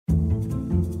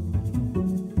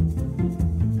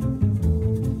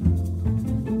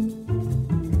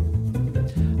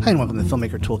Hi, and welcome to the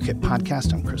Filmmaker Toolkit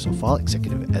podcast. I'm Chris O'Fall,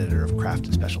 executive editor of craft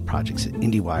and special projects at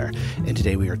IndieWire. And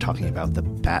today we are talking about The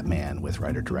Batman with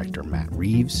writer-director Matt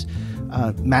Reeves.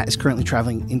 Matt is currently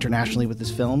traveling internationally with this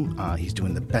film. He's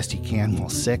doing the best he can while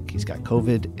sick. He's got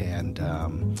COVID. And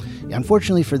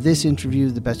unfortunately for this interview,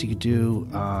 the best he could do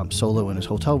solo in his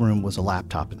hotel room was a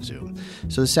laptop and Zoom.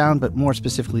 So the sound, but more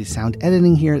specifically sound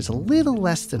editing here, is a little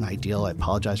less than ideal. I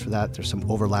apologize for that. There's some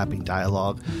overlapping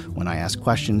dialogue when I ask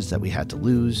questions that we had to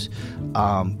lose.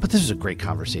 But this was a great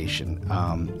conversation,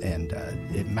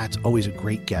 Matt's always a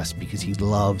great guest because he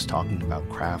loves talking about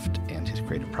craft and his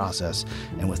creative process,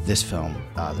 and with this film,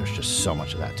 there's just so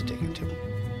much of that to dig into.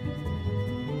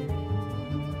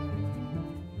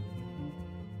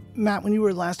 Matt, when you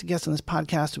were last a guest on this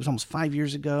podcast, it was almost 5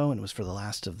 years ago, and it was for the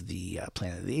last of the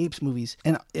Planet of the Apes movies.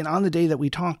 And on the day that we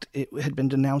talked, it had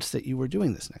been announced that you were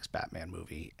doing this next Batman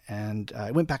movie. And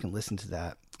I went back and listened to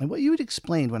that. And what you had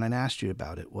explained when I asked you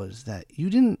about it was that you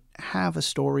didn't have a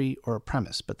story or a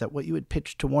premise, but that what you had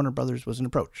pitched to Warner Brothers was an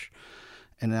approach.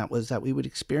 And that was that we would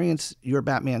experience your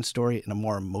Batman story in a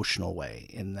more emotional way,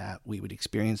 in that we would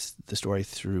experience the story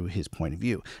through his point of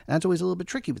view. And that's always a little bit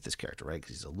tricky with this character, right?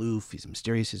 Because he's aloof, he's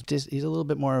mysterious, he's a little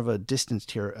bit more of a distanced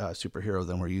superhero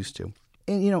than we're used to.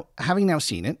 And, having now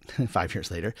seen it 5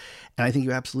 years later, and I think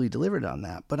you absolutely delivered on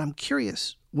that, but I'm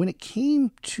curious, when it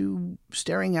came to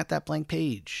staring at that blank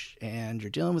page and you're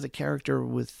dealing with a character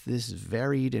with this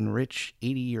varied and rich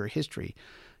 80-year history,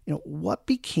 what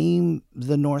became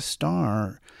the North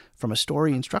Star from a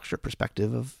story and structure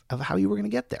perspective of how you were going to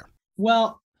get there?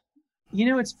 Well,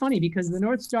 it's funny because the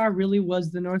North Star really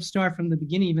was the North Star from the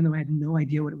beginning, even though I had no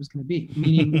idea what it was going to be.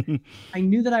 Meaning, I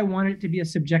knew that I wanted it to be a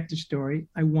subjective story.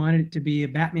 I wanted it to be a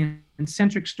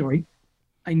Batman-centric story.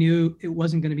 I knew it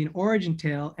wasn't going to be an origin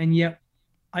tale. And yet,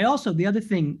 the other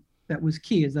thing that was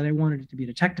key is that I wanted it to be a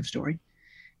detective story.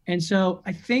 And so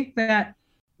I think that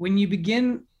when you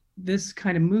begin this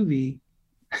kind of movie,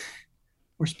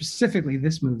 or specifically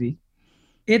this movie,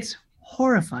 it's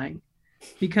horrifying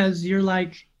because you're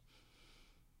like,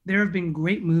 there have been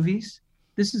great movies.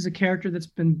 This is a character that's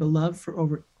been beloved for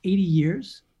over 80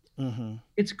 years. Mm-hmm.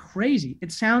 It's crazy.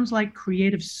 It sounds like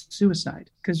creative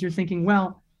suicide because you're thinking,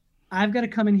 well, I've got to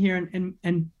come in here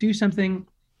and do something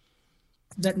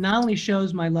that not only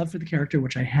shows my love for the character,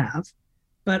 which I have,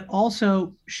 but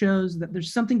also shows that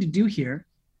there's something to do here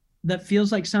that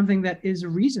feels like something that is a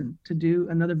reason to do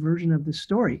another version of the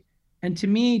story. And to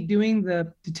me, doing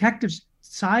the detective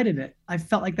side of it, I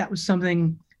felt like that was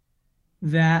something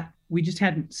that we just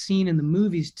hadn't seen in the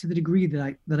movies to the degree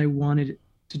that I wanted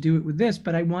to do it with this.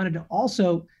 But I wanted to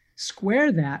also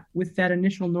square that with that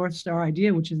initial North Star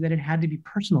idea, which is that it had to be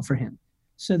personal for him.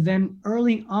 So then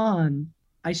early on,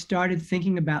 I started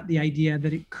thinking about the idea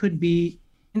that it could be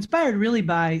inspired really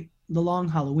by The Long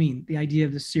Halloween, the idea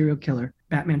of the serial killer,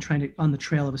 Batman on the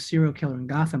trail of a serial killer in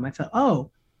Gotham. I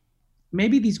thought,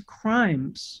 maybe these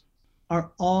crimes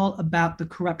are all about the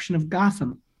corruption of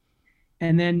Gotham.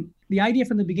 And then the idea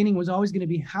from the beginning was always going to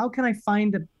be, how can I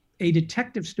find a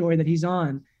detective story that he's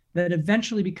on that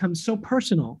eventually becomes so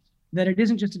personal that it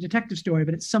isn't just a detective story,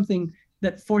 but it's something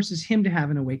that forces him to have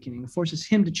an awakening, forces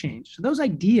him to change. So those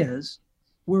ideas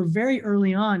were very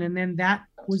early on. And then that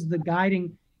was the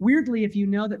guiding. Weirdly, if you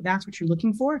know that that's what you're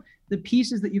looking for, the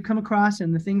pieces that you come across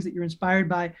and the things that you're inspired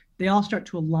by, they all start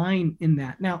to align in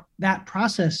that. Now, that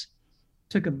process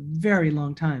took a very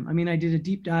long time. I mean, I did a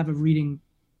deep dive of reading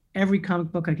every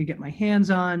comic book I could get my hands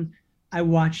on. I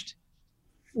watched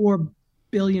 4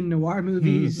 billion noir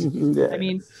movies. Yeah. I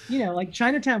mean, like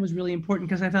Chinatown was really important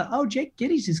because I thought, Jake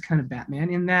Gittes is kind of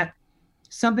Batman in that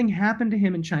something happened to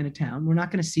him in Chinatown. We're not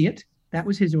going to see it. That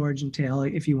was his origin tale,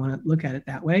 if you want to look at it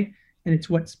that way. And it's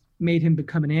what's made him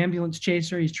become an ambulance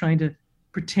chaser. He's trying to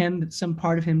pretend that some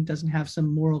part of him doesn't have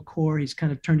some moral core. He's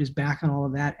kind of turned his back on all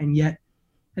of that. And yet,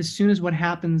 as soon as what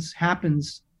happens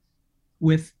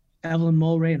with Evelyn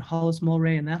Mulwray and Hollis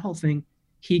Mulwray and that whole thing,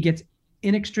 he gets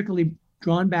inextricably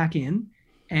drawn back in.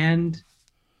 And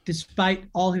despite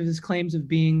all of his claims of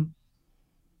being,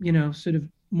 sort of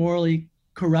morally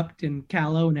corrupt and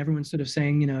callow, and everyone's sort of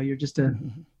saying, you're just a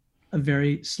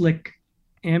very slick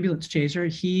ambulance chaser,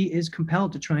 he is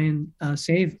compelled to try and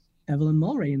save Evelyn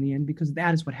Mulwray in the end, because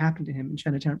that is what happened to him in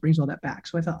Chinatown. It brings all that back.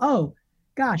 So I thought,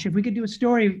 gosh, if we could do a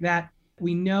story that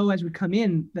we know as we come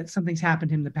in that something's happened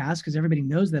to him in the past, because everybody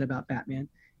knows that about Batman.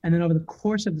 And then over the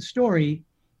course of the story,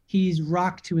 he's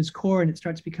rocked to his core and it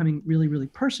starts becoming really, really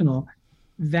personal.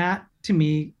 That, to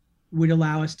me, would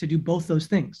allow us to do both those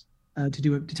things, to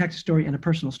do a detective story and a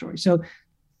personal story. So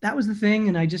that was the thing.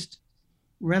 And I just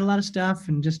read a lot of stuff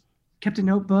and just kept a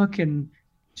notebook and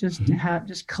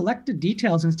just collected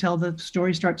details until the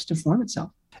story starts to form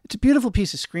itself. It's a beautiful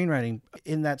piece of screenwriting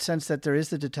in that sense that there is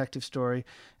the detective story,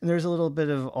 and there's a little bit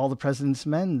of All the President's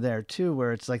Men there too,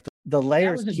 where it's like the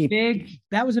layers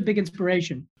that was a big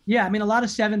inspiration. Yeah, I mean, a lot of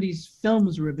 70s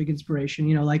films were a big inspiration,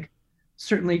 like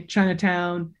certainly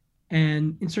Chinatown,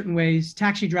 and in certain ways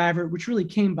Taxi Driver, which really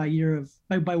came by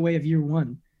way of year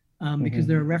one, because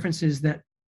there are references that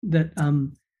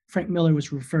Frank Miller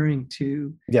was referring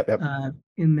to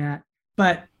in that.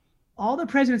 But All the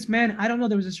President's Men, I don't know,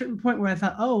 there was a certain point where I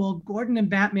thought, oh, well, Gordon and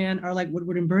Batman are like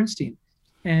Woodward and Bernstein.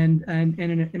 And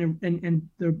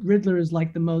the Riddler is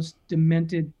like the most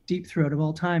demented deep throat of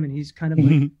all time. And he's kind of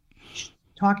like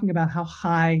talking about how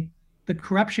high the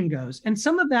corruption goes. And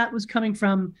some of that was coming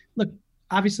from, look,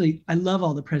 obviously I love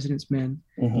All the President's Men.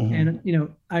 And,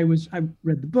 I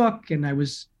read the book and I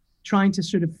was trying to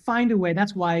sort of find a way.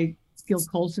 That's why Gil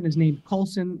Colson is named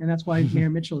Colson. And that's why Mayor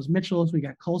Mitchell is Mitchell. So we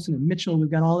got Colson and Mitchell. We've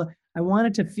got I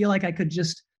wanted to feel like I could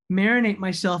just marinate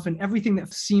myself in everything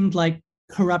that seemed like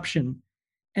corruption.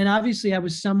 And obviously I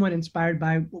was somewhat inspired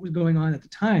by what was going on at the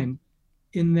time,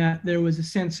 in that there was a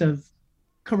sense of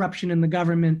corruption in the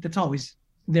government that's always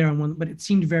there on one, but it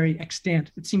seemed very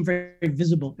extant. It seemed very, very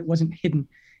visible. It wasn't hidden.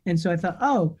 And so I thought,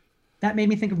 oh, that made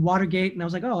me think of Watergate. And I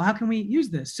was like, oh, how can we use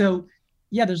this? So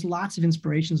yeah, there's lots of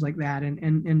inspirations like that.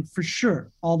 And for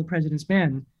sure, All the President's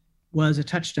Men was a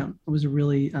touchstone. It was a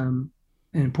really an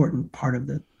important part of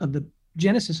the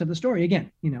genesis of the story.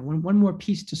 Again, one more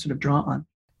piece to sort of draw on.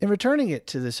 And returning it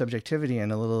to the subjectivity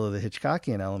and a little of the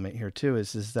Hitchcockian element here too,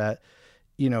 is that,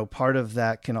 part of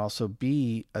that can also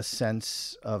be a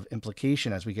sense of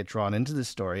implication as we get drawn into the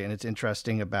story. And it's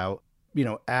interesting about,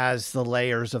 as the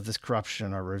layers of this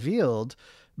corruption are revealed,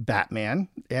 Batman,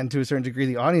 and to a certain degree,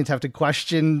 the audience have to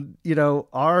question,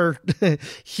 our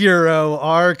hero,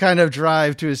 our kind of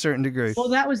drive to a certain degree. Well,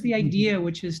 that was the idea,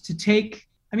 which is to take,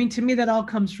 to me, that all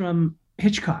comes from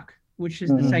Hitchcock, which is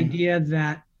this idea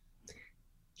that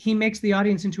he makes the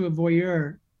audience into a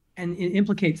voyeur and it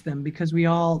implicates them, because we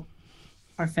all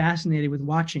are fascinated with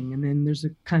watching. And then there's a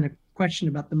kind of question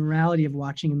about the morality of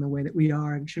watching in the way that we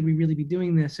are, and should we really be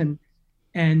doing this? And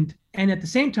at the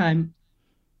same time,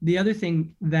 the other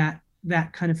thing that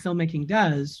kind of filmmaking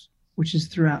does, which is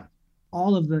throughout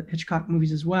all of the Hitchcock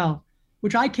movies as well,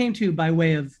 which I came to by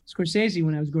way of Scorsese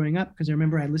when I was growing up, because I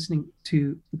remember I listening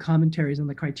to the commentaries on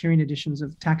the Criterion editions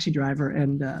of Taxi Driver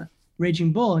and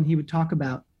Raging Bull, and he would talk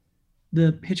about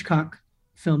the Hitchcock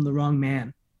film The Wrong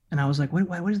Man. And I was like,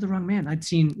 what is The Wrong Man? I'd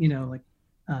seen,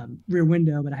 Rear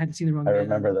Window, but I hadn't seen The Wrong Man. I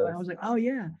remember those. I was like, oh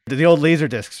yeah. The old laser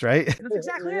discs, right? That's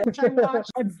exactly it, which I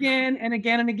watched again and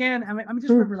again and again. I just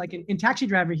remember, like in Taxi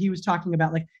Driver, he was talking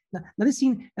about like, now this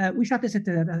scene, we shot this at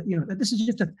this is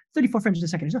just a 34 frames a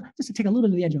second. Just to take a little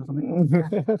bit of the edge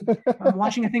off. I'm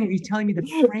watching a thing where he's telling me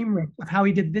the frame rate of how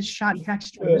he did this shot in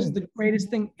Taxi Driver. This is the greatest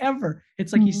thing ever.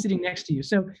 It's like he's sitting next to you.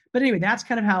 So, but anyway, that's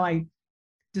kind of how I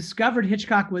discovered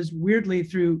Hitchcock, was weirdly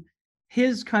through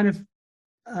his kind of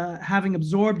having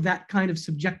absorbed that kind of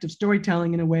subjective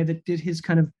storytelling in a way that did his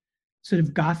kind of sort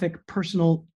of gothic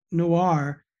personal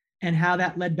noir, and how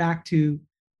that led back to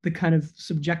the kind of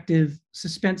subjective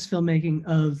suspense filmmaking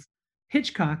of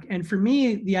Hitchcock. And for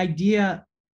me, the idea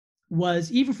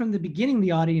was, even from the beginning,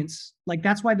 the audience, like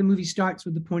that's why the movie starts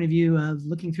with the point of view of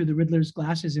looking through the Riddler's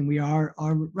glasses, and we are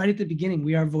right at the beginning,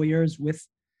 we are voyeurs with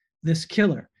this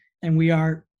killer, and we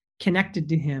are connected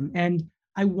to him. And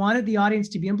I wanted the audience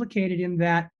to be implicated in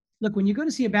that. Look, when you go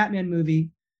to see a Batman movie,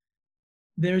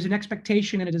 there's an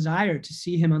expectation and a desire to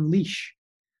see him unleash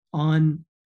on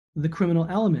the criminal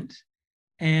element.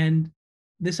 And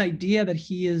this idea that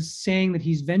he is saying that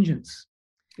he's vengeance,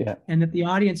 and that the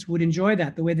audience would enjoy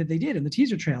that the way that they did in the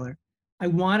teaser trailer. I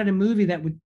wanted a movie that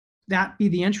would be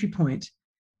the entry point,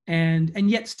 and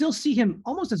yet still see him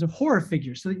almost as a horror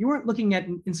figure, so that you weren't looking at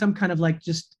in some kind of like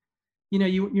just,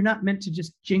 you're not meant to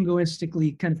just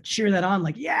jingoistically kind of cheer that on,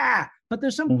 like, yeah, but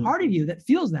there's some part of you that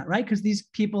feels that, right? Because these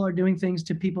people are doing things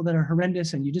to people that are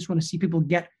horrendous, and you just want to see people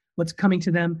get what's coming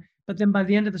to them. But then by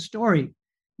the end of the story,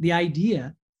 the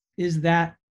idea is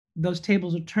that those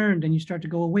tables are turned, and you start to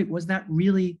go, well, wait, was that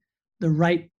really the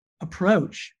right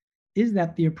approach? Is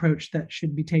that the approach that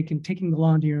should be taken, taking the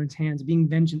law into your own hands, being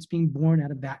vengeance, being born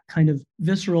out of that kind of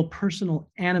visceral, personal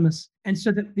animus? And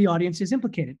so that the audience is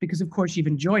implicated, because of course you've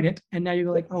enjoyed it, and now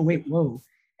you're like, oh, wait, whoa.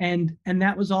 And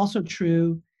that was also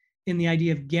true in the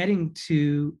idea of getting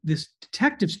to this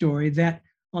detective story that,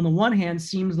 on the one hand,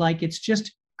 seems like it's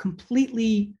just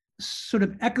completely sort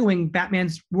of echoing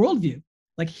Batman's worldview.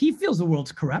 Like, he feels the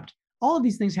world's corrupt. All of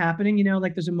these things happening,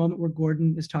 like there's a moment where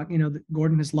Gordon is talking, that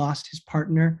Gordon has lost his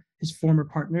partner, his former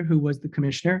partner, who was the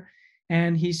commissioner.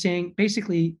 And he's saying,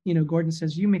 basically, Gordon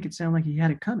says, you make it sound like he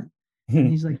had it coming. And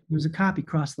he's like, there was a cop, he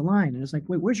crossed the line. And it's like,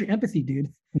 wait, where's your empathy,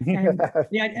 dude? And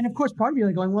yeah, and of course, part of you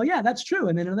like going, well, yeah, that's true.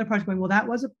 And then another part's going, well, that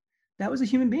was a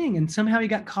human being. And somehow he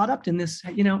got caught up in this,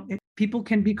 people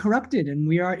can be corrupted and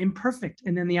we are imperfect.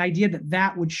 And then the idea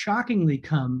that would shockingly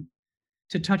come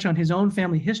to touch on his own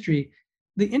family history.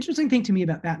 The interesting thing to me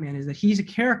about Batman is that he's a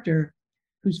character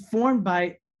who's formed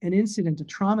by an incident, a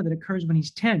trauma that occurs when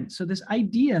he's 10. So this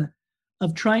idea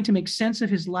of trying to make sense of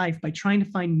his life by trying to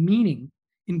find meaning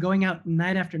in going out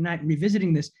night after night and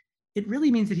revisiting this, it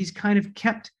really means that he's kind of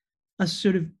kept a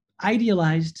sort of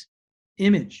idealized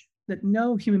image that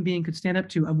no human being could stand up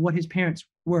to of what his parents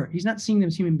were. He's not seeing them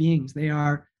as human beings. They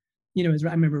are, as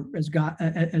I remember, as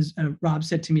Rob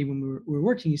said to me when we were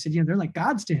working, he said, they're like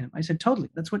gods to him. I said, totally.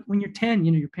 That's what, when you're 10,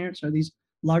 your parents are these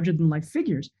larger than life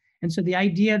figures. And so the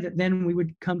idea that then we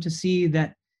would come to see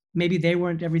that maybe they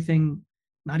weren't everything,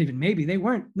 not even maybe, they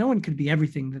weren't, no one could be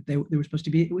everything that they were supposed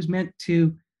to be. It was meant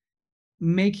to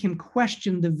make him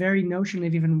question the very notion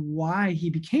of even why he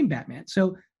became Batman.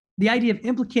 So the idea of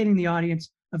implicating the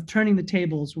audience, of turning the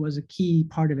tables, was a key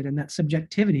part of it. And that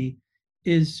subjectivity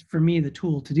is, for me, the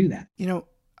tool to do that.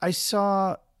 I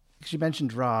saw, because you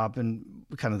mentioned Rob and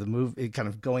kind of the move, kind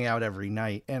of going out every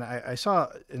night. And I saw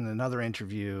in another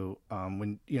interview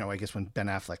when, I guess when Ben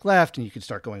Affleck left and you could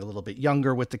start going a little bit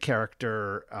younger with the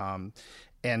character.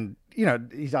 And,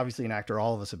 he's obviously an actor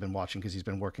all of us have been watching because he's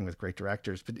been working with great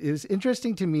directors. But it was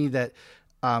interesting to me that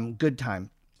Good Time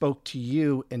spoke to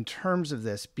you in terms of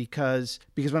this because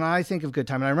when I think of Good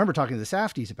Time, and I remember talking to the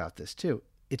Safdies about this too,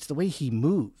 it's the way he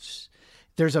moves.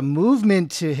 There's a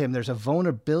movement to him. There's a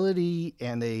vulnerability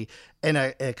and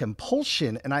a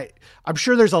compulsion. And I'm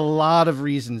sure there's a lot of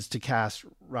reasons to cast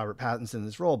Robert Pattinson in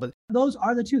this role, but those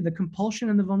are the two, the compulsion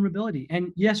and the vulnerability.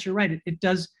 And yes, you're right. It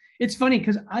does. It's funny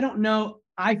because I don't know.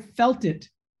 I felt it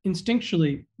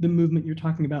instinctually, the movement you're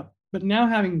talking about, but now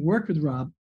having worked with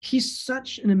Rob, he's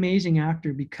such an amazing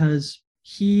actor because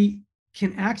he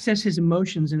can access his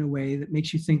emotions in a way that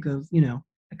makes you think of,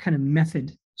 a kind of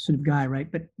method sort of guy,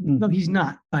 right? But no, he's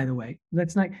not, by the way.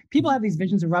 That's not, people have these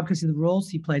visions of Rob because of the roles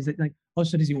he plays that like, oh,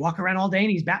 so does he walk around all day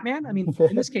and he's Batman? I mean,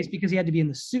 in this case, because he had to be in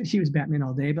the suit, he was Batman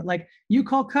all day, but like you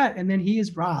call cut and then he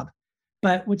is Rob.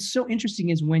 But what's so interesting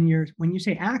is when you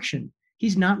say action,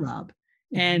 he's not Rob.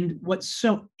 And what's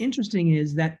so interesting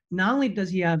is that not only does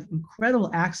he have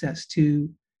incredible access to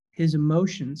his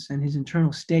emotions and his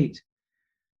internal state,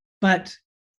 but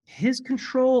his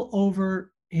control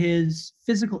over his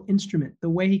physical instrument, the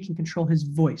way he can control his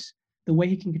voice, the way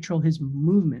he can control his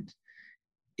movement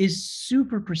is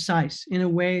super precise in a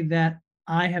way that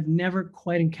I have never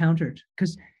quite encountered.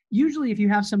 Because usually if you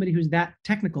have somebody who's that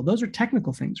technical, those are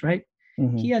technical things, right?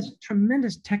 Mm-hmm. He has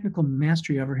tremendous technical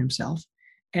mastery over himself.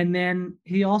 And then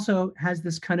he also has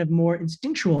this kind of more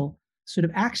instinctual sort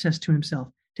of access to himself.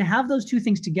 To have those two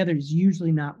things together is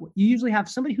usually not what you usually have.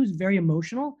 Somebody who's very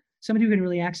emotional, somebody who can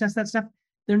really access that stuff,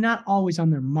 they're not always on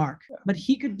their mark. But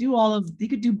he could do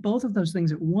both of those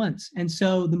things at once. And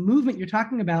so the movement you're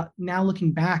talking about now,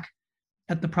 looking back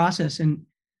at the process, and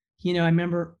I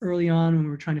remember early on when we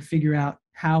were trying to figure out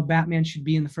how Batman should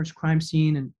be in the first crime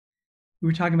scene, and we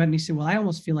were talking about it, and he said, well, I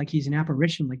almost feel like he's an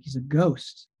apparition, like he's a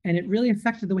ghost. And it really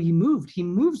affected the way he moved. He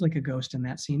moves like a ghost in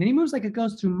that scene, and he moves like a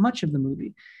ghost through much of the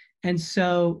movie. And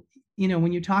so,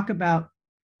 when you talk about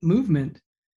movement,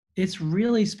 it's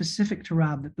really specific to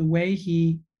Rob, that the way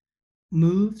he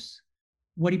moves,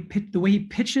 the way he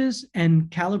pitches and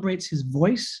calibrates his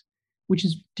voice, which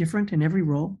is different in every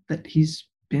role that he's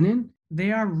been in,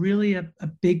 they are really a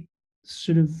big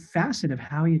sort of facet of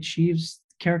how he achieves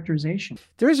characterization.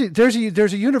 There's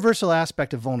a universal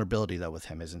aspect of vulnerability though with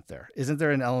him, isn't there? Isn't there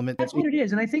an element? That's what it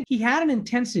is. And I think he had an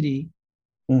intensity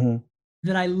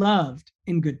that I loved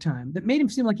in Good Time that made him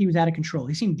seem like he was out of control.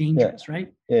 He seemed dangerous,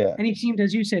 right? Yeah. And he seemed,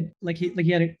 as you said, like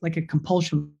he had a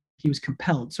compulsion. He was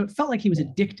compelled. So it felt like he was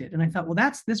addicted. And I thought, well,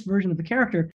 that's this version of the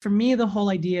character. For me, the whole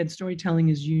idea in storytelling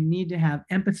is you need to have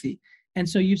empathy. And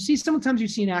so sometimes you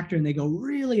see an actor and they go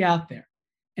really out there.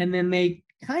 And then they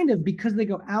kind of, because they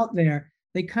go out there,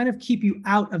 they kind of keep you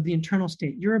out of the internal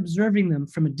state. You're observing them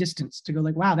from a distance to go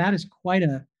like, wow, that is quite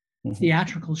a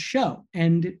theatrical show.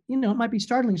 And, it might be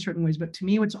startling in certain ways, but to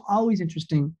me, what's always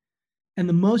interesting and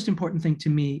the most important thing to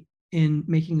me in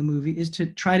making a movie is to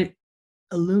try to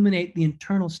illuminate the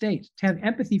internal state, to have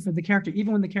empathy for the character,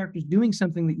 even when the character is doing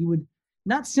something that you would,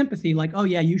 not sympathy, like, oh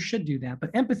yeah, you should do that, but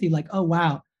empathy, like, oh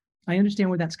wow, I understand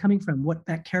where that's coming from, what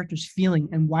that character's feeling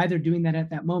and why they're doing that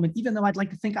at that moment, even though I'd like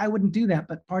to think I wouldn't do that,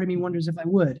 but part of me wonders if I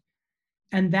would.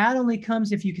 And that only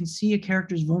comes if you can see a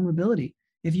character's vulnerability.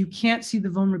 If you can't see the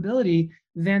vulnerability,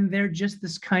 then they're just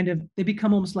this kind of, they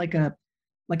become almost like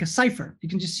like a cipher. You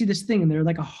can just see this thing and they're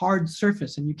like a hard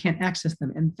surface and you can't access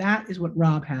them. And that is what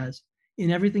Rob has in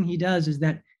everything he does, is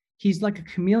that he's like a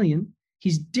chameleon.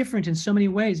 He's different in so many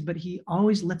ways, but he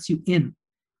always lets you in.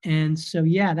 And so,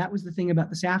 yeah, that was the thing about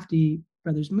the Safdie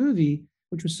brothers movie,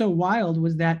 which was so wild,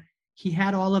 was that he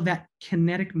had all of that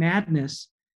kinetic madness,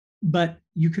 but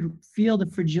you could feel the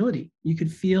fragility. You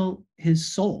could feel his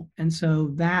soul. And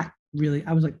so that really,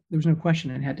 I was like, there was no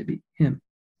question it had to be him.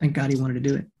 Thank God he wanted to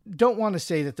do it. Don't want to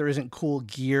say that there isn't cool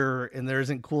gear and there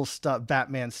isn't cool stuff,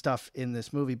 Batman stuff in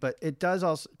this movie, but it does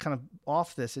also kind of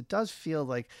off this. It does feel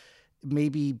like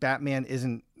maybe Batman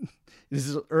isn't, this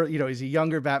is, or, you know, he's a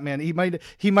younger Batman. He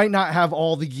might not have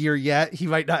all the gear yet. He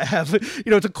might not have,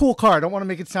 you know, it's a cool car. I don't want to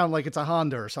make it sound like it's a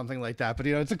Honda or something like that, but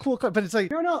you know, it's a cool car, but it's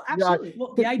like, no, absolutely. Yeah.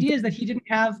 Well, the idea is that he didn't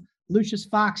have Lucius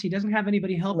Fox. He doesn't have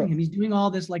anybody helping him. He's doing all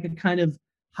this like a kind of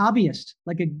hobbyist,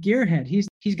 like a gearhead.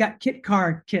 He's got kit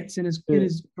car kits in his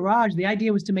garage. The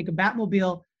idea was to make a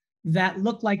Batmobile that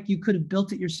looked like you could have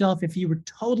built it yourself if you were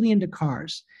totally into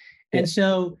cars. And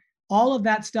so all of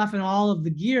that stuff and all of the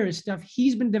gear is stuff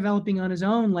he's been developing on his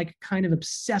own, like kind of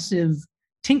obsessive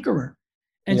tinkerer.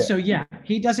 And so,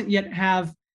 he doesn't yet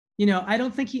have, you know, I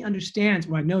don't think he understands,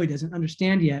 well, I know he doesn't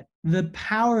understand yet, the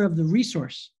power of the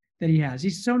resource that he has.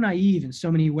 He's so naive in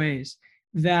so many ways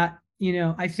that, you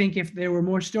know, I think if there were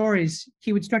more stories,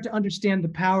 he would start to understand the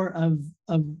power of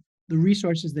the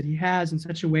resources that he has in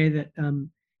such a way that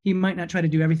he might not try to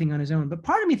do everything on his own. But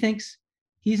part of me thinks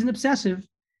he's an obsessive.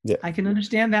 Yeah. I can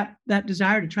understand that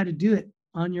desire to try to do it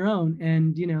on your own.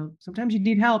 And, you know, sometimes you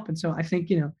need help. And so I think,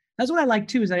 you know, that's what I like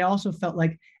too, is I also felt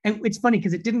like, and it's funny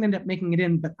because it didn't end up making it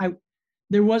in, but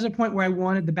there was a point where I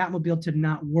wanted the Batmobile to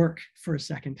not work for a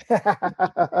second.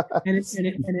 and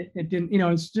it didn't, you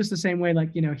know, it's just the same way, like,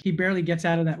 you know, he barely gets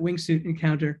out of that wingsuit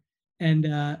encounter. And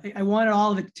I wanted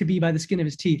all of it to be by the skin of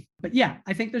his teeth. But yeah,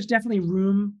 I think there's definitely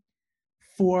room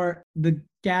for the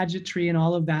gadgetry and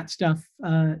all of that stuff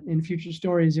in future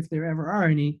stories, if there ever are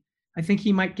any. I think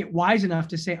he might get wise enough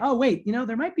to say, oh, wait, you know,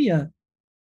 there might be a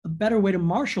better way to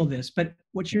marshal this. But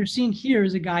what you're seeing here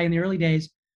is a guy in the early days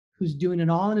who's doing it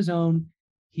all on his own.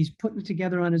 He's putting it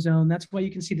together on his own. That's why you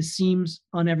can see the seams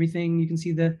on everything. You can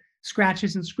see the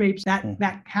scratches and scrapes.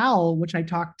 That cowl, which I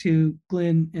talked to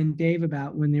Glenn and Dave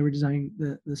about when they were designing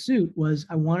the suit, was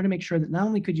I wanted to make sure that not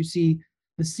only could you see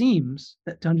the seams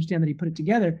to understand that he put it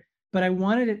together, but I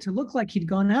wanted it to look like he'd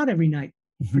gone out every night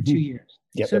for 2 years.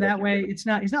 So that way it's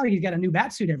not like he's got a new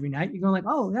bat suit every night. You're going like,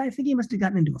 oh, I think he must have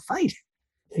gotten into a fight.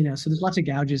 You know, so there's lots of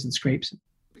gouges and scrapes.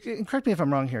 And correct me if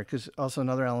I'm wrong here, because also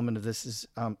another element of this is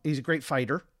he's a great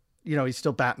fighter. You know, he's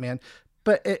still Batman,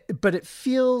 but it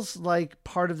feels like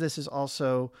part of this is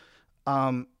also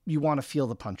you want to feel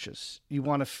the punches. You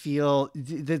want to feel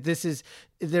that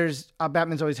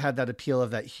Batman's always had that appeal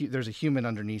of that there's a human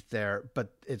underneath there,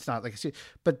 but it's not like a suit.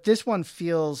 But this one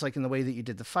feels like, in the way that you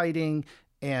did the fighting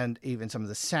and even some of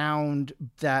the sound,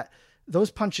 that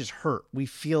those punches hurt. We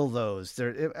feel those.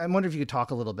 I wonder if you could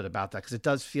talk a little bit about that, because it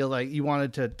does feel like you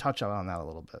wanted to touch on that a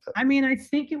little bit. I mean, I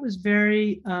think it was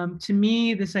very, to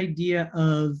me, this idea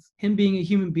of him being a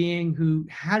human being who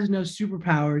has no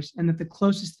superpowers, and that the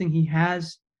closest thing he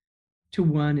has to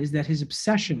one is that his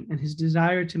obsession and his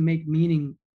desire to make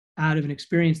meaning out of an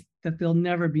experience that there'll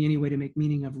never be any way to make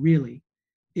meaning of, really,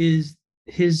 is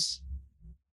his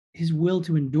will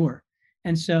to endure.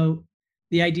 And so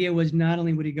the idea was, not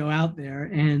only would he go out there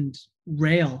and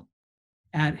rail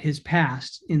at his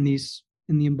past in the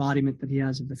embodiment that he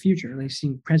has of the future, like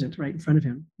seeing present right in front of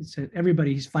him. It's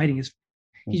everybody he's fighting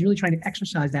he's really trying to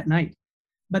exercise that night,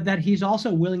 but that he's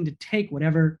also willing to take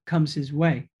whatever comes his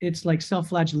way. It's like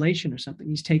self-flagellation or something.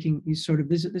 He's sort of,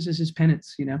 this is his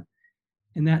penance, you know.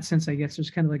 In that sense, I guess there's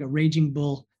kind of like a raging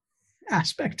bull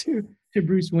aspect to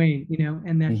Bruce Wayne, you know,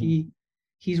 and that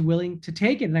he's willing to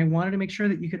take it. And I wanted to make sure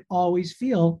that you could always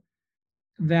feel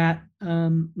that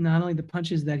not only the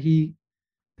punches that he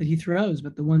throws,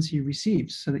 but the ones he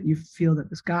receives, so that you feel that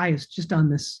this guy is just on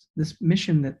this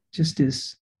mission that just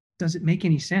doesn't make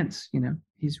any sense. You know,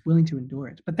 he's willing to endure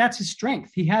it, but that's his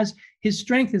strength. His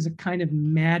strength is a kind of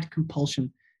mad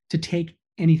compulsion to take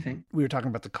anything. We were talking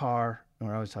about the car, and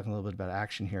we're always talking a little bit about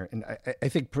action here. And I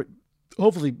think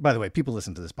hopefully, by the way, people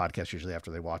listen to this podcast usually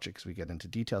after they watch it, because we get into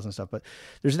details and stuff, but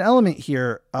there's an element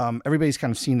here. Everybody's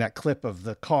kind of seen that clip of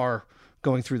the car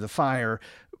going through the fire,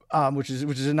 which is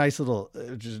a nice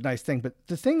thing. But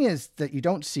the thing is that you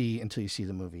don't see until you see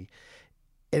the movie,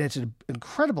 and it's an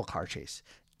incredible car chase,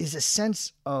 is a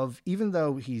sense of, even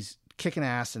though he's kicking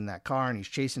ass in that car and he's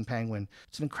chasing Penguin,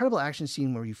 it's an incredible action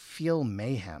scene where you feel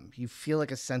mayhem. You feel like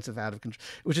a sense of out of control,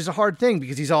 which is a hard thing,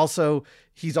 because he's also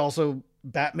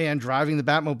Batman driving the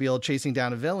Batmobile, chasing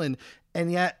down a villain.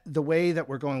 And yet the way that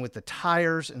we're going with the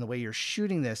tires and the way you're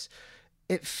shooting this,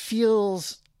 it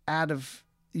feels out of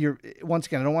your, once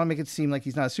again, I don't want to make it seem like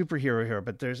he's not a superhero here,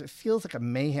 but it feels like a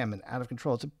mayhem and out of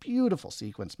control. It's a beautiful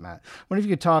sequence, Matt. I wonder if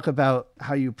you could talk about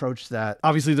how you approach that.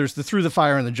 Obviously there's the through the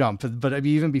fire and the jump, but I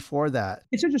mean, even before that.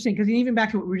 It's interesting because even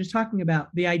back to what we were just talking about,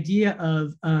 the idea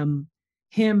of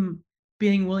him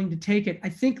being willing to take it. I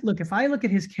think, look, if I look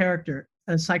at his character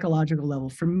at a psychological level,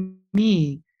 for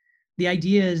me, the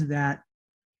idea is that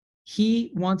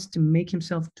he wants to make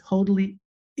himself totally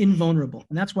invulnerable.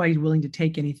 And that's why he's willing to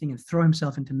take anything and throw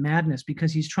himself into madness,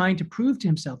 because he's trying to prove to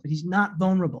himself that he's not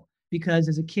vulnerable, because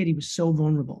as a kid, he was so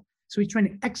vulnerable. So he's trying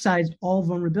to excise all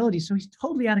vulnerability. So he's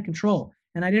totally out of control.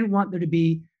 And I didn't want there to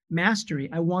be mastery.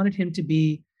 I wanted him to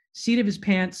be seat of his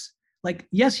pants. Like,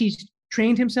 yes, he's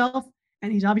trained himself,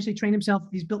 and he's obviously trained himself.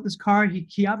 He's built this car.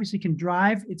 He obviously can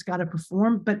drive. It's got to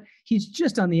perform, but he's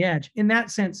just on the edge. In that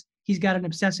sense, he's got an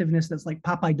obsessiveness that's like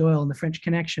Popeye Doyle in The French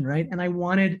Connection, right? And I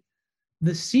wanted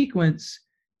the sequence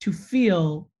to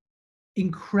feel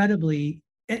incredibly,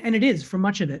 and it is for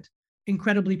much of it,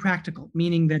 incredibly practical,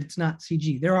 meaning that it's not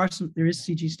CG. There is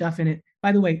CG stuff in it.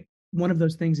 By the way, one of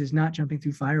those things is not jumping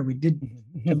through fire. We did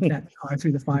jump that car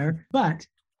through the fire, but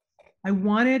I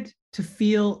wanted to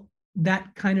feel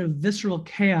that kind of visceral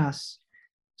chaos.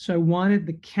 So I wanted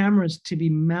the cameras to be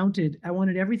mounted. I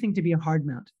wanted everything to be a hard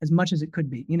mount as much as it could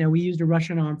be. You know, we used a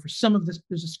Russian arm for some of this.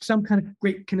 There's some kind of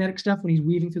great kinetic stuff when he's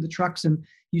weaving through the trucks and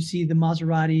you see the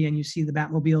Maserati and you see the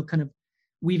Batmobile kind of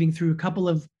weaving through a couple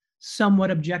of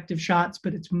somewhat objective shots,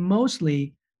 but it's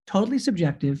mostly totally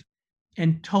subjective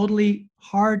and totally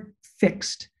hard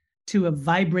fixed to a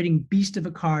vibrating beast of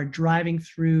a car driving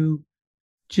through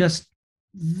just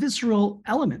visceral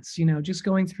elements, you know, just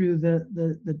going through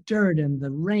the dirt and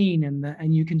the rain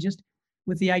and you can just,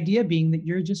 with the idea being that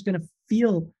you're just going to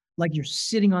feel like you're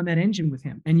sitting on that engine with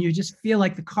him, and you just feel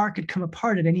like the car could come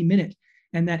apart at any minute,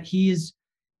 and that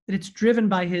it's driven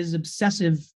by his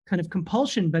obsessive kind of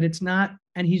compulsion, but it's not,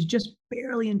 and he's just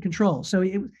barely in control. So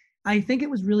I think it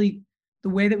was really the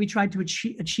way that we tried to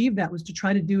achieve that was to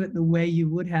try to do it the way you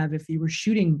would have if you were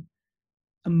shooting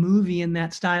a movie in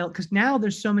that style, because now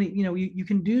there's so many, you know, you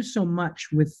can do so much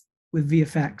with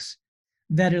VFX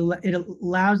that it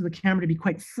allows the camera to be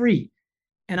quite free.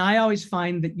 And I always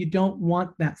find that you don't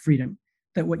want that freedom,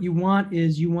 that what you want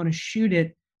is you want to shoot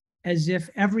it as if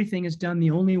everything is done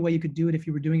the only way you could do it if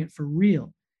you were doing it for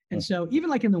real. And so even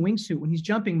like in the wingsuit, when he's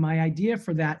jumping, my idea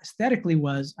for that aesthetically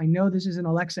was, I know this is an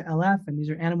Alexa LF and these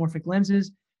are anamorphic lenses,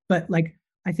 but like,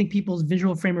 I think people's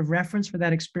visual frame of reference for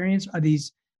that experience are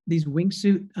these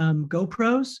wingsuit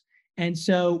GoPros. And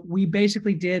so we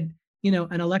basically did, you know,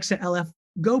 an Alexa LF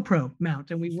GoPro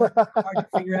mount, and we worked hard to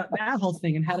figure out that whole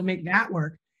thing and how to make that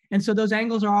work. And so those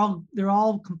angles they're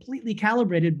all completely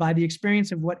calibrated by the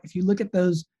experience of what, if you look at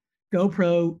those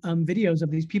GoPro videos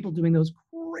of these people doing those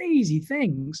crazy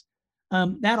things,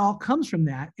 that all comes from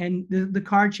that. And the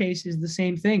car chase is the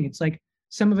same thing. It's like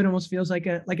some of it almost feels like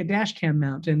a dash cam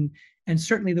mount. And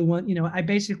certainly the one, you know, I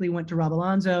basically went to Rob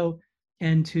Alonzo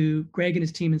and to Greg and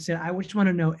his team and said, I just want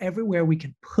to know everywhere we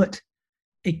can put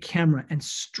a camera and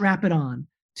strap it on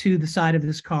to the side of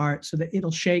this car so that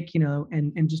it'll shake, you know,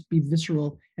 and just be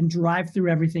visceral and drive through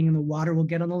everything, and the water will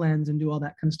get on the lens and do all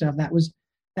that kind of stuff. That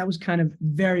was kind of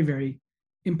very, very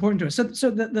important to us.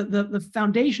 So the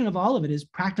foundation of all of it is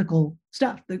practical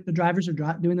stuff. The drivers are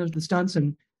doing the stunts,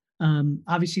 and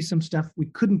obviously some stuff we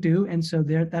couldn't do. And so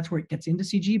that's where it gets into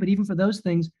CG. But even for those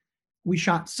things, we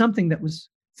shot something that was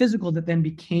physical that then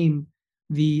became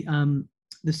the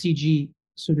CG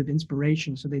sort of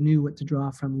inspiration. So they knew what to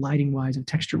draw from lighting wise and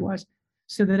texture wise,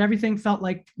 so that everything felt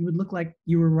like you would look like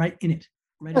you were right in it.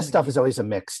 Right. That stuff is always a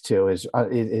mix too. Is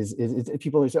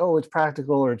people say, oh, it's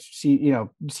practical or it's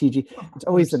CG. It's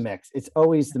always the mix. It's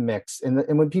always the mix.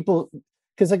 And when people,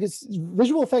 because like it's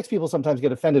visual effects, people sometimes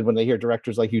get offended when they hear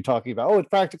directors like you talking about, oh, it's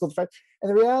practical. And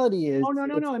the reality is, oh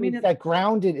no. I mean, it's that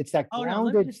grounded. It's that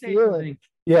grounded let me just say feeling.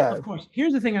 Yeah, of course.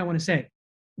 Here's the thing I want to say.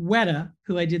 Weta,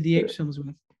 who I did the Apes films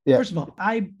with. Yeah. First of all,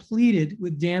 I pleaded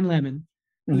with Dan Lemon,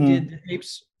 who did the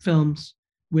Apes films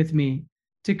with me,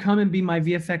 to come and be my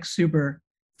VFX super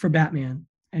for Batman.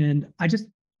 And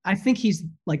I think he's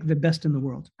like the best in the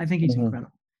world. I think he's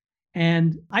incredible.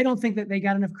 And I don't think that they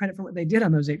got enough credit for what they did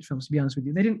on those Apes films, to be honest with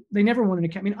you. They never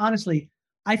wanted to, I mean, honestly,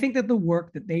 I think that the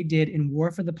work that they did in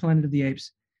War for the Planet of the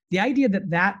Apes, the idea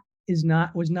that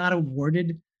was not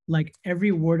awarded like every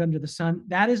award under the sun,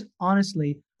 that is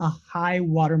honestly a high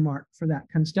watermark for that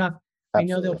kind of stuff.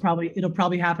 Absolutely. I know it'll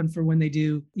probably happen for when they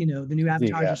do, you know, the new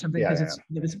Avatars or something,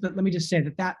 because but let me just say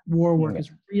that war work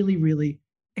is really, really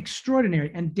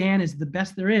extraordinary. And Dan is the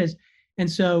best there is.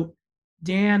 And so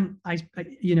Dan,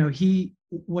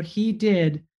 what he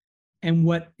did, and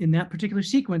what in that particular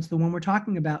sequence, the one we're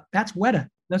talking about, that's Weta.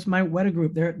 That's my Weta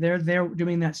group. They're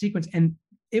doing that sequence, and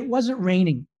it wasn't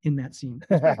raining in that scene,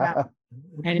 and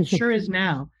it sure is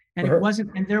now. And it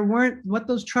wasn't, and there weren't what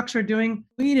those trucks are doing.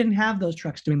 We didn't have those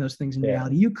trucks doing those things in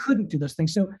reality. You couldn't do those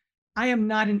things. So I am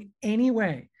not in any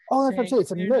way. Oh, that's what I'm saying.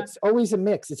 It's a mix. Always a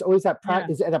mix. It's always that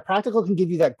practice. And a practical can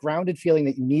give you that grounded feeling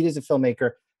that you need as a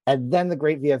filmmaker. And then the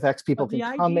great VFX people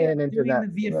can come in and do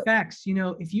that. The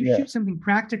VFX, if you shoot something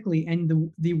practically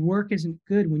and the work isn't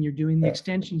good when you're doing the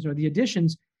extensions or the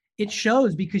additions, it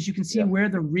shows because you can see where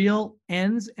the real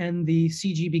ends and the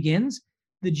CG begins.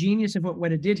 The genius of what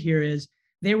Weta did here is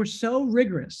they were so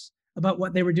rigorous about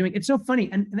what they were doing. It's so funny.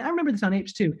 And I remember this on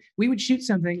Apes too. We would shoot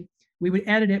something, we would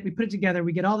edit it, we put it together,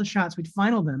 we get all the shots, we'd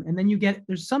final them. And then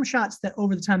there's some shots that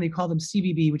over the time they call them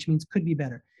CBB, which means could be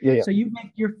better. So you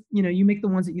make you make the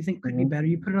ones that you think could be better,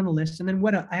 you put it on the list. And then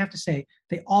I have to say,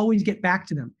 they always get back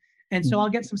to them. And so I'll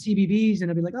get some CBBs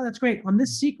and I'll be like, oh, that's great. On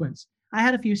this sequence, I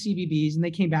had a few CBBs and they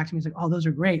came back to me. It's like, oh, those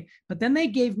are great. But then they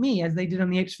gave me, as they did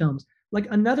on the Apes films, like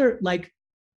another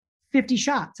 50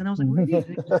 shots. And I was like, what are these?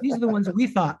 These are the ones that we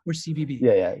thought were CBB.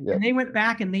 And they went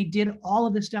back and they did all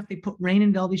of this stuff. They put rain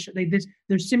into all these,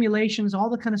 there's simulations, all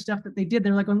the kind of stuff that they did.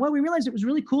 They're like, well, we realized it was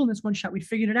really cool in this one shot. We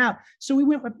figured it out. So we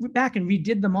went back and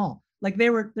redid them all. Like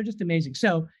they're just amazing.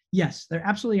 So yes, there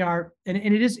absolutely are. And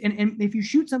it is, and if you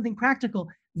shoot something practical,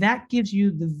 that gives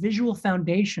you the visual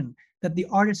foundation that the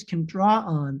artist can draw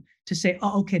on to say,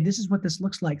 oh, okay, this is what this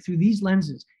looks like through these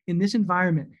lenses in this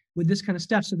environment with this kind of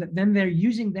stuff. So that then they're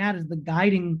using that as the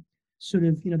guiding sort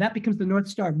of, that becomes the North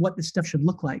Star of what this stuff should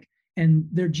look like. And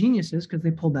they're geniuses because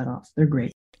they pulled that off. They're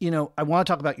great. I want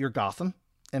to talk about your Gotham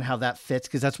and how that fits,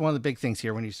 because that's one of the big things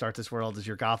here when you start this world is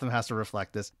your Gotham has to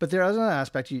reflect this. But there is another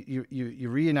aspect. You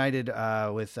reunited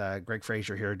with Greg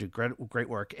Fraser here, do great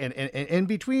work. And in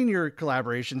between your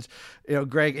collaborations,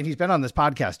 Greg, and he's been on this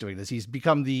podcast doing this, he's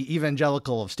become the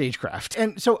evangelical of stagecraft.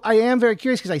 And so I am very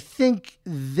curious because I think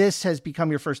this has become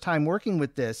your first time working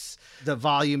with the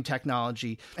volume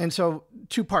technology. And so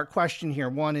two-part question here.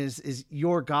 One is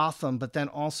your Gotham, but then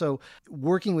also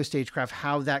working with stagecraft,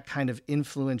 how that kind of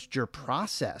influenced your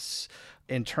process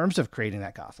in terms of creating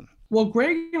that Gotham. Well,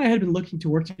 Greg and I had been looking to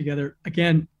work together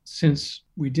again since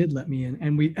we did Let Me In,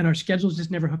 and our schedules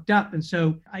just never hooked up. And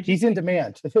so he's in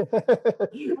demand.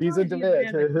 He's in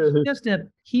demand.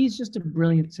 He's just a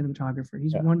brilliant cinematographer.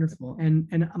 He's wonderful.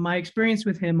 And my experience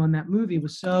with him on that movie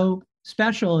was so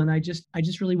special. And I just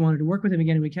really wanted to work with him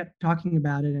again. And we kept talking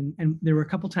about it. And there were a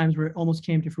couple times where it almost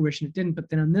came to fruition. It didn't, but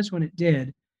then on this one it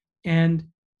did. And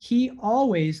he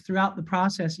always, throughout the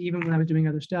process, even when I was doing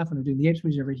other stuff and I was doing the Apes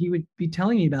movies, he would be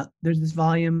telling me about, there's this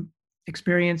volume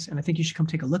experience and I think you should come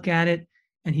take a look at it.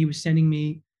 And he was sending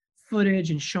me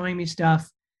footage and showing me stuff.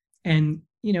 And,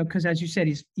 because as you said,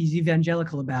 he's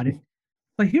evangelical about it.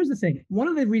 But here's the thing. One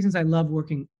of the reasons I love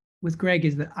working with Greg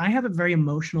is that I have a very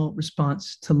emotional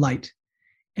response to light.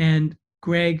 And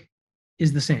Greg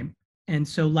is the same. And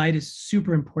so light is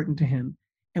super important to him.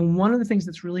 And one of the things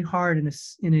that's really hard in a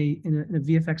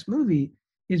VFX movie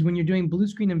is when you're doing blue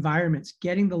screen environments,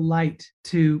 getting the light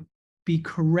to be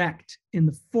correct in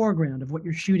the foreground of what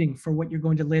you're shooting for what you're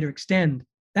going to later extend.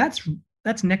 That's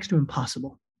next to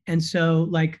impossible. And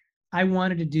so I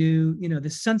wanted to do, the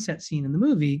sunset scene in the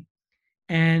movie.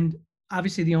 And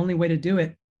obviously the only way to do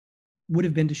it would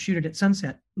have been to shoot it at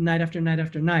sunset night after night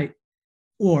after night,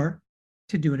 or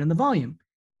to do it in the volume.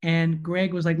 And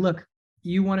Greg was like, look,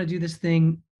 you want to do this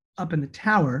thing up in the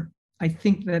tower. I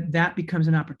think that becomes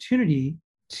an opportunity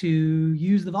to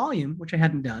use the volume, which I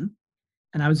hadn't done.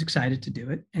 And I was excited to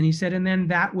do it. And he said, and then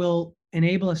that will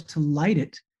enable us to light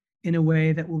it in a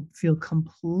way that will feel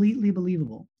completely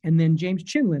believable. And then James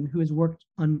Chinlin, who has worked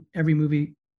on every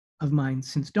movie of mine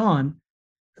since Dawn,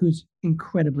 who's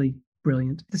incredibly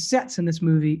brilliant. The sets in this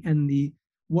movie and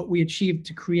what we achieved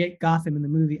to create Gotham in the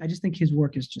movie, I just think his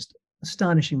work is just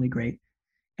astonishingly great.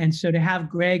 And so to have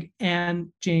Greg and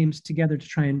James together to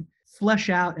try and flesh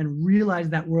out and realize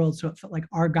that world so it felt like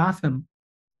our Gotham,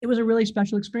 it was a really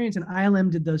special experience. And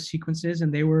ILM did those sequences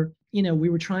and they were, we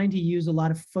were trying to use a lot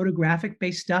of photographic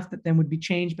based stuff that then would be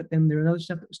changed, but then there was other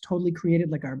stuff that was totally created,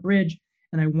 like our bridge.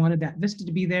 And I wanted that vista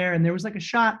to be there. And there was a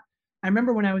shot. I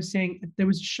remember when I was saying there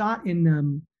was a shot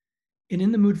in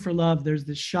In the Mood for Love, there's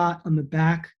this shot on the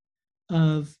back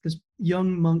of this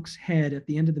young monk's head at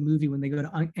the end of the movie when they go to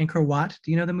Angkor Wat. Do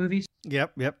you know the movies?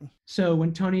 Yep. So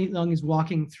when Tony Leung is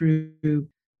walking through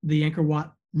the Angkor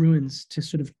Wat ruins to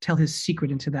sort of tell his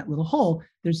secret into that little hole,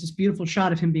 there's this beautiful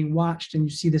shot of him being watched and you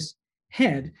see this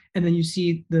head and then you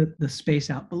see the space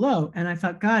out below. And I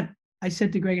thought, God, I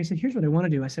said to Greg, I said, here's what I want to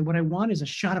do. I said, what I want is a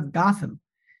shot of Gotham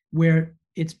where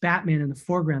it's Batman in the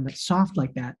foreground that's soft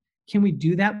like that. Can we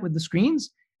do that with the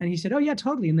screens? And he said, oh, yeah,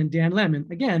 totally. And then Dan Lemon,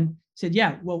 again, said,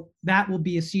 yeah, well, that will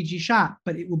be a CG shot,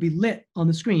 but it will be lit on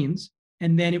the screens.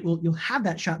 And then you'll have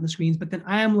that shot in the screens, but then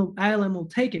ILM will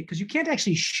take it because you can't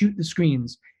actually shoot the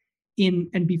screens in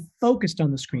and be focused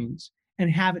on the screens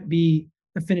and have it be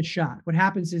the finished shot. What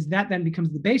happens is that then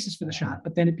becomes the basis for the shot,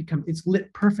 but then it's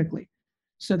lit perfectly.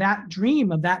 So that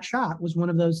dream of that shot was one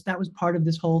of those, that was part of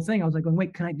this whole thing. I was like,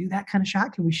 wait, can I do that kind of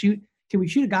shot? Can we shoot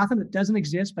a Gotham that doesn't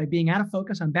exist by being out of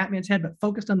focus on Batman's head, but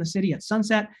focused on the city at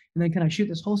sunset? And then can I shoot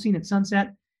this whole scene at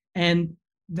sunset? And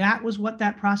that was what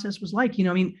that process was like.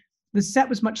 I mean, the set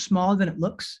was much smaller than it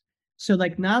looks. So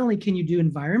like, not only can you do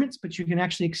environments, but you can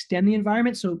actually extend the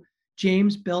environment. So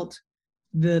James built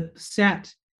the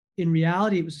set. In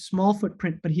reality, it was a small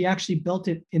footprint, but he actually built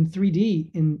it in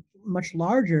 3D in much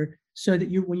larger, so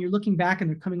that when you're looking back and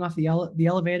they're coming off the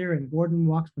elevator and Gordon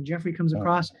walks when Jeffrey comes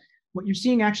across, what you're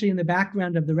seeing actually in the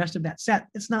background of the rest of that set,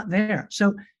 it's not there.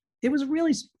 So it was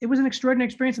an extraordinary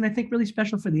experience, and I think really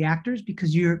special for the actors,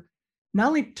 because you're not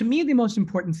only, to me, the most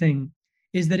important thing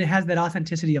is that it has that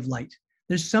authenticity of light.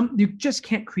 You just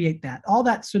can't create that. All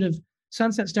that sort of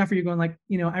sunset stuff where you're going like,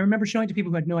 I remember showing to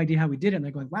people who had no idea how we did it, and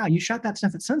they're going, wow, you shot that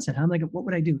stuff at sunset, huh? I'm like, what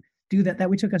would I do that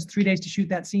we took us 3 days to shoot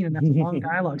that scene, and that's a long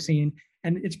dialogue scene,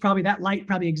 and it's probably, that light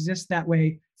probably exists that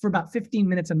way for about 15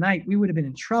 minutes a night. We would have been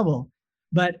in trouble.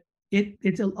 But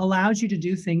it allows you to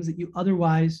do things that you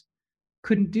otherwise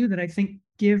couldn't do, that I think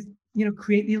that's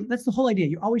the whole idea.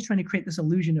 You're always trying to create this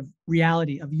illusion of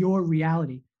reality, of your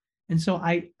reality. And so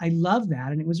I love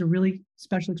that, and it was a really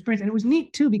special experience. And it was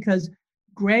neat too, because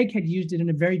Greg had used it in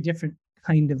a very different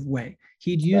kind of way.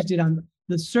 He'd used it on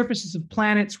the surfaces of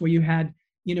planets where you had,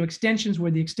 extensions,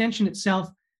 where the extension itself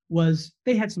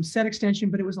they had some set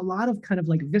extension, but it was a lot of kind of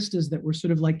like vistas that were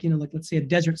sort of like, like let's say a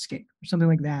desert scape or something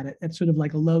like that at sort of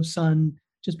like a low sun,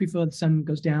 just before the sun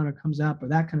goes down or comes up, or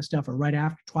that kind of stuff, or right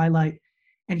after twilight.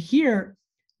 And here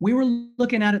we were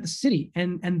looking out at the city,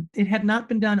 and it had not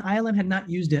been done. ILM had not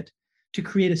used it to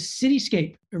create a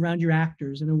cityscape around your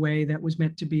actors in a way that was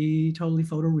meant to be totally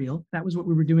photoreal. That was what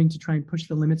we were doing to try and push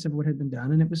the limits of what had been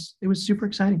done. And it was super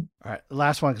exciting. All right.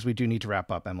 Last one, because we do need to wrap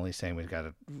up. Emily's saying we've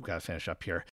got to finish up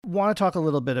here. Want to talk a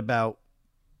little bit about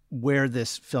where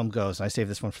this film goes. I saved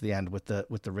this one for the end with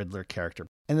the Riddler character.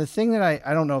 And the thing that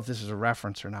I don't know if this is a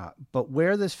reference or not, but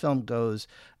where this film goes,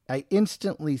 I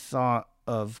instantly thought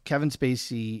of Kevin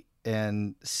Spacey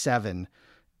and Seven.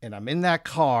 And I'm in that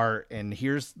car, and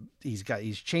he's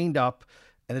chained up,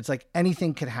 and it's like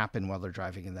anything could happen while they're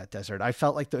driving in that desert. I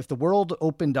felt like if the world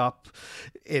opened up,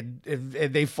 if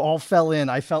they all fell in,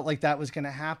 I felt like that was going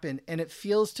to happen. And it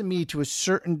feels to me, to a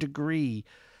certain degree,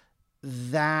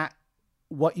 that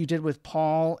what you did with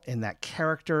Paul and that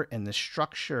character and the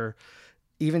structure,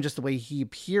 even just the way he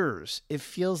appears, it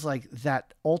feels like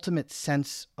that ultimate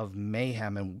sense of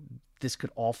mayhem and this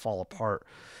could all fall apart.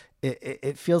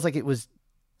 It feels like it was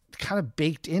kind of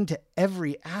baked into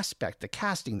every aspect, the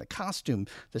casting, the costume,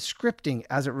 the scripting,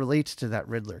 as it relates to that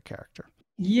Riddler character.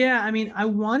 Yeah. I mean, I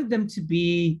wanted them to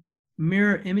be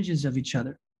mirror images of each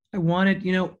other. I wanted,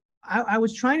 I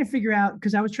was trying to figure out,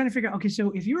 okay,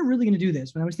 so if you were really going to do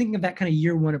this, when I was thinking of that kind of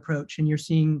year one approach, and you're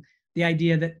seeing the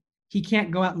idea that he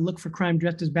can't go out and look for crime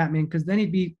dressed as Batman, because then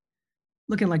he'd be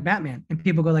looking like Batman, and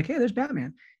people go like, hey, there's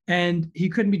Batman. And he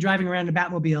couldn't be driving around in a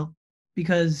Batmobile,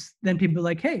 because then people are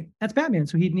like, hey, that's Batman.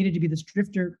 So he needed to be this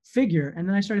drifter figure. And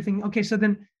then I started thinking, okay, so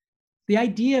then the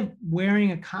idea of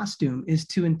wearing a costume is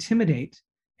to intimidate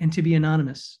and to be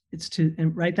anonymous.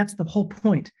 Right? That's the whole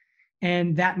point.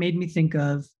 And that made me think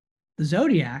of the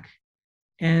Zodiac.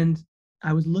 And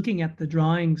I was looking at the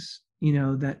drawings,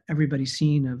 that everybody's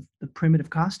seen of the primitive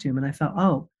costume. And I thought,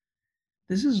 oh,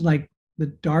 this is like the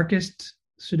darkest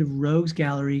sort of rogues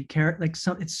gallery character,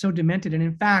 it's so demented. And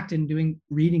in fact, in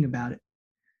reading about it,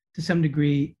 to some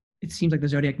degree, it seems like the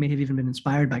Zodiac may have even been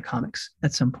inspired by comics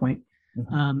at some point.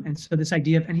 Mm-hmm. And so this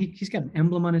idea of, and he's got an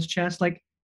emblem on his chest, like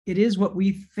it is what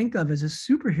we think of as a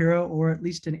superhero, or at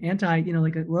least an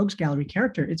like a rogues gallery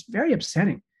character. It's very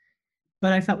upsetting.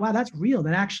 But I thought, wow, that's real.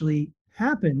 That actually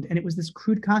happened. And it was this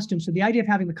crude costume. So the idea of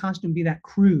having the costume be that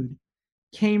crude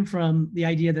came from the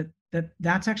idea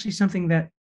that's actually something that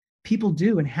people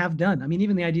do and have done. I mean,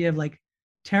 even the idea of like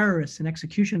terrorists and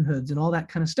execution hoods and all that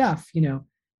kind of stuff,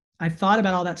 I thought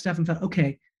about all that stuff and thought,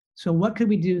 okay, so what could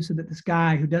we do so that this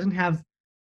guy who doesn't have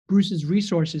Bruce's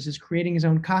resources is creating his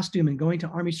own costume and going to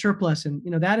army surplus, and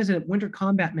that is a winter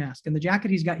combat mask, and the jacket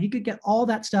he's got, he could get all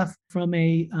that stuff from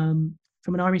an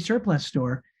army surplus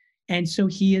store. And so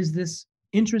he is this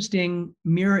interesting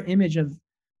mirror image of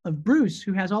of Bruce,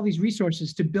 who has all these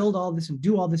resources to build all this and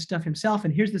do all this stuff himself.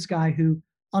 And here's this guy who,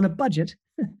 on a budget,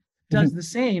 does the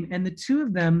same. And the two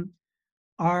of them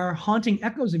are haunting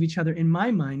echoes of each other in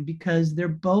my mind, because they're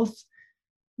both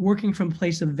working from a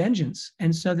place of vengeance.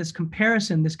 And so this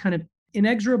comparison, this kind of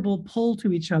inexorable pull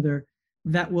to each other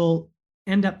that will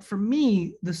end up, for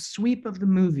me, the sweep of the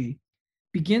movie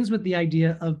begins with the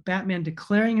idea of Batman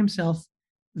declaring himself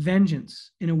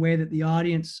vengeance in a way that the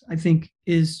audience, I think,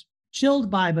 is chilled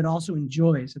by, but also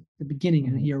enjoys at the beginning.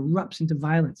 And he erupts into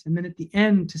violence. And then at the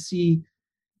end, to see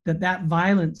that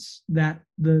violence that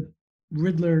the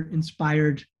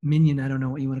Riddler-inspired minion, I don't know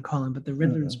what you want to call him, but the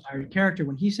Riddler-inspired character,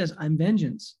 when he says, I'm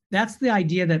vengeance, that's the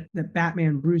idea that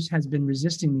Batman Bruce has been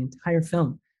resisting the entire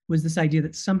film, was this idea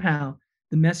that somehow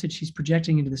the message he's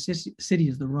projecting into the city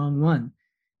is the wrong one.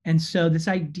 And so this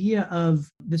idea of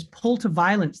this pull to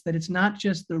violence, that it's not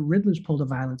just the Riddler's pull to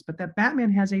violence, but that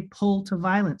Batman has a pull to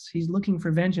violence. He's looking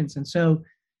for vengeance. And so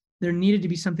there needed to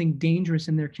be something dangerous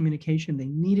in their communication. They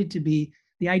needed to be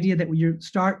the idea that you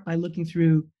start by looking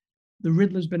through the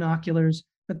Riddler's binoculars,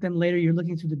 but then later you're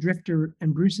looking through the Drifter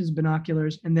and Bruce's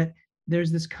binoculars, and that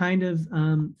there's this kind of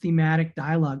thematic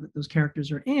dialogue that those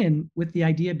characters are in, with the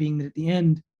idea being that at the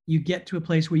end, you get to a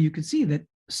place where you could see that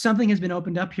something has been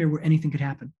opened up here where anything could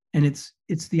happen. And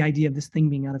it's the idea of this thing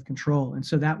being out of control. And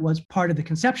so that was part of the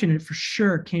conception. And it for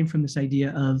sure came from this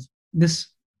idea of this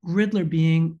Riddler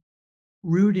being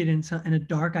rooted in a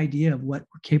dark idea of what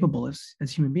we're capable of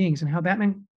as human beings, and how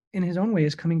Batman in his own way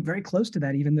is coming very close to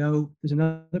that, even though there's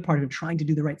another part of him trying to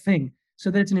do the right thing, so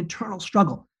that it's an internal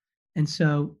struggle. And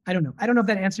so I don't know if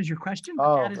that answers your question.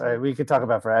 We could talk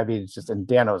about I mean, it's just, and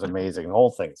Dano's amazing. The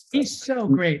whole thing. He's so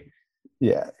great.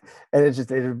 Yeah, and it's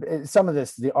just some of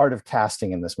this, the art of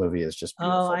casting in this movie is just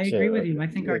beautiful. I agree with you. I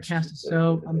think our cast is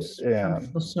I'm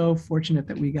so fortunate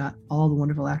that we got all the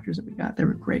wonderful actors that we got. They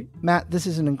were great. Matt, this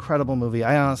is an incredible movie.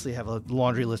 I honestly have a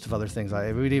laundry list of other things.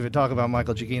 We'd even talk about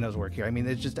Michael Giacchino's work here. I mean,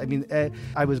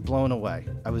 I was blown away.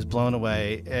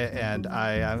 And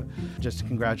I just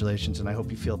congratulations, and I hope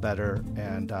you feel better.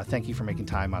 And thank you for making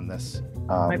time on this.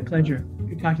 My pleasure.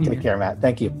 Good talking to you. Take care, Matt.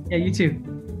 Thank you. Yeah, you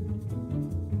too.